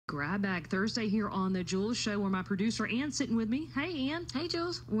Grab Bag Thursday here on the Jules Show, where my producer Ann sitting with me. Hey, Ann. Hey,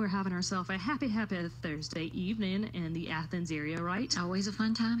 Jules. We're having ourselves a happy Thursday evening in the Athens area, right? Always a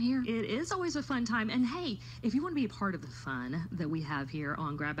fun time here. It is always a fun time. And hey, if you want to be a part of the fun that we have here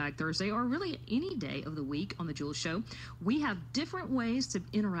on Grab Bag Thursday, or really any day of the week on the Jules Show, we have different ways to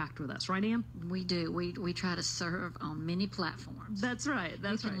interact with us, right, Ann? We do. We try to serve on many platforms. That's right.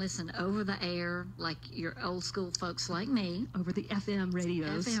 You can listen over the air like your old school folks like me. Over the FM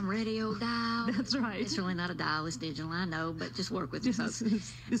radios. FM radio dial. That's right. It's really not a dial, it's digital, I know, but just work with it, folks.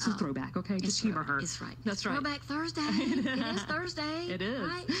 This is throwback, okay? Just humor her. It's right. That's right. Throwback Thursday. It is Thursday. It is.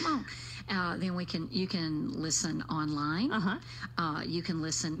 Right? Come on. Then you can listen online. You can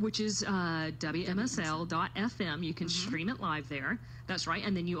listen, which is WMSL.FM. You can stream it live there. That's right.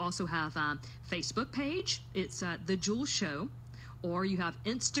 And then you also have Facebook page. It's The Jules Show. Or you have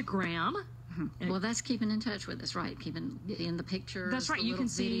Instagram. Well, that's keeping in touch with us, right? Keeping in the pictures. That's right. You can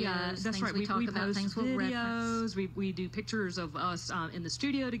see. That's right. We talk about post things we'll videos. We do pictures of us in the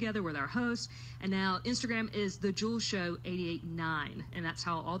studio together with our hosts. And now Instagram is the Jules Show 889, and that's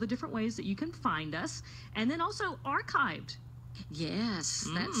how all the different ways that you can find us, and then also archived. Yes,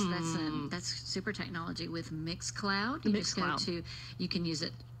 that's super technology with Mixcloud. You can use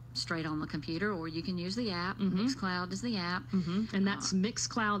it straight on the computer, or you can use the app. Mixcloud is the app. And that's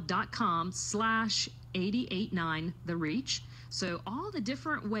mixcloud.com/889 the reach. So all the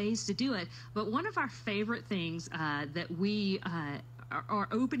different ways to do it. But one of our favorite things that we are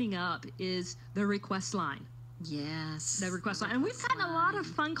opening up is the request line. Yes. The request line. And we've gotten a lot of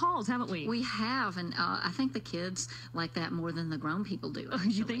fun calls, haven't we? We have, and I think the kids like that more than the grown people do.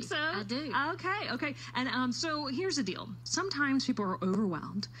 Actually. You think so? I do. Okay. And so here's the deal. Sometimes people are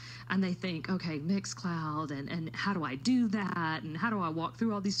overwhelmed, and they think, okay, Mixcloud, and how do I do that, and how do I walk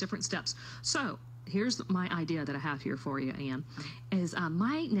through all these different steps? So here's my idea that I have here for you, Ann, is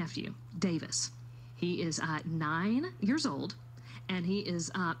my nephew, Davis. He is 9 years old. And he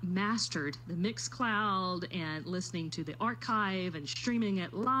is mastered the Mixcloud and listening to the archive and streaming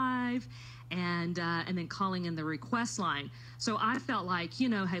it live, and then calling in the request line. So I felt like,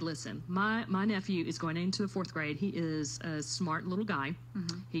 hey, listen, my nephew is going into the 4th grade. He is a smart little guy.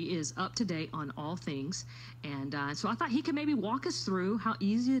 He is up to date on all things, and so I thought he could maybe walk us through how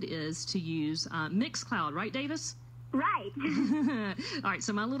easy it is to use Mixcloud, right, Davis? Right. All right.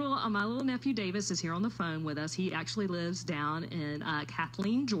 So my little nephew Davis is here on the phone with us. He actually lives down in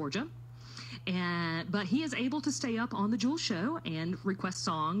Kathleen, Georgia, but he is able to stay up on the Jules Show and request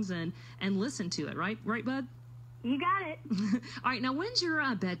songs and listen to it. Right, bud? You got it. All right. Now, when's your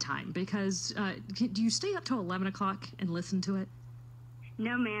bedtime? Because do you stay up till 11 o'clock and listen to it?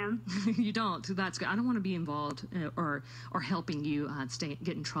 No, ma'am. You don't. That's good. I don't want to be involved or helping you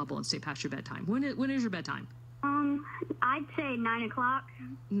get in trouble and stay past your bedtime. When is your bedtime? I'd say 9 o'clock.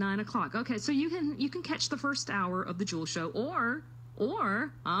 9 o'clock. Okay, so you can catch the first hour of the Jules Show, or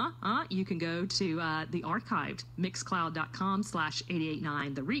you can go to the archived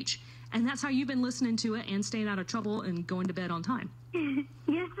mixcloud.com/889 the reach, and that's how you've been listening to it and staying out of trouble and going to bed on time.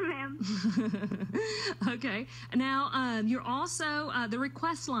 Yes, ma'am. Okay. Now, you're also the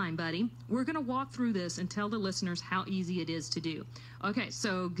request line, buddy. We're going to walk through this and tell the listeners how easy it is to do. Okay,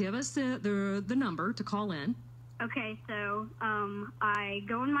 so give us the number to call in. Okay, so I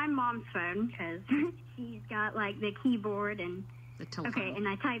go on my mom's phone because she's got like the keyboard and the telephone. Okay, and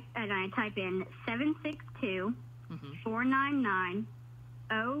I type in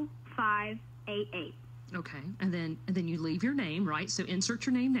 762-499-0588. Okay, and then you leave your name, right? So insert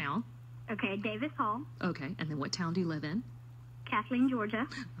your name now. Okay, Davis Hall. Okay, and then what town do you live in? Kathleen, Georgia.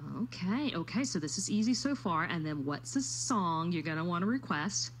 Okay, so this is easy so far. And then what's the song you're going to want to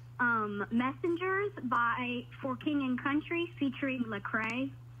request? Messengers by For King and Country featuring Lecrae.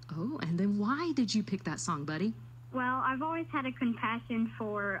 Oh, and then why did you pick that song, buddy? Well, I've always had a compassion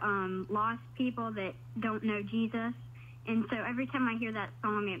for lost people that don't know Jesus. And so every time I hear that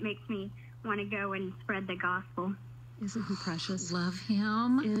song, it makes me want to go and spread the gospel. Isn't he precious? Love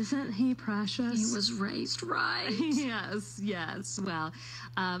him. Isn't he precious? He was raised right. Yes. Well,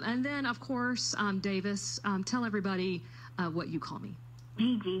 and then, of course, Davis, tell everybody what you call me.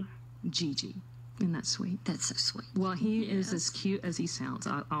 Gigi. Isn't that sweet? That's so sweet. Well, he is as cute as he sounds.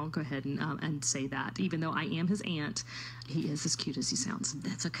 I'll go ahead and say that. Even though I am his aunt, he is as cute as he sounds.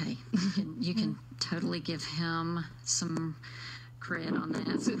 That's okay. You can totally give him some cred on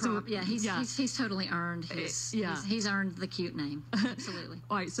that. Yeah, he's totally earned he's earned the cute name. Absolutely.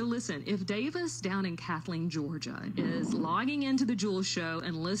 All right, so listen, if Davis down in Kathleen, Georgia is logging into the Jules show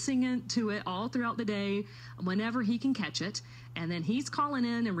and listening to it all throughout the day whenever he can catch it, and then he's calling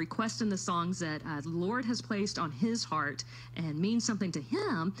in and requesting the songs that the Lord has placed on his heart and mean something to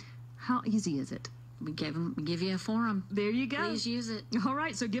him, how easy is it? We give you a forum. There you go. Please use it. All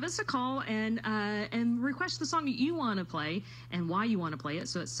right, so give us a call and request the song that you want to play and why you want to play it.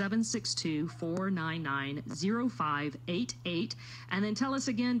 So it's 762-499-0588. And then tell us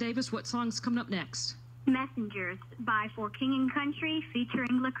again, Davis, what song's coming up next? Messengers by For King and Country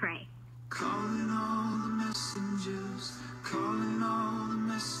featuring Lecrae. Calling all the messengers.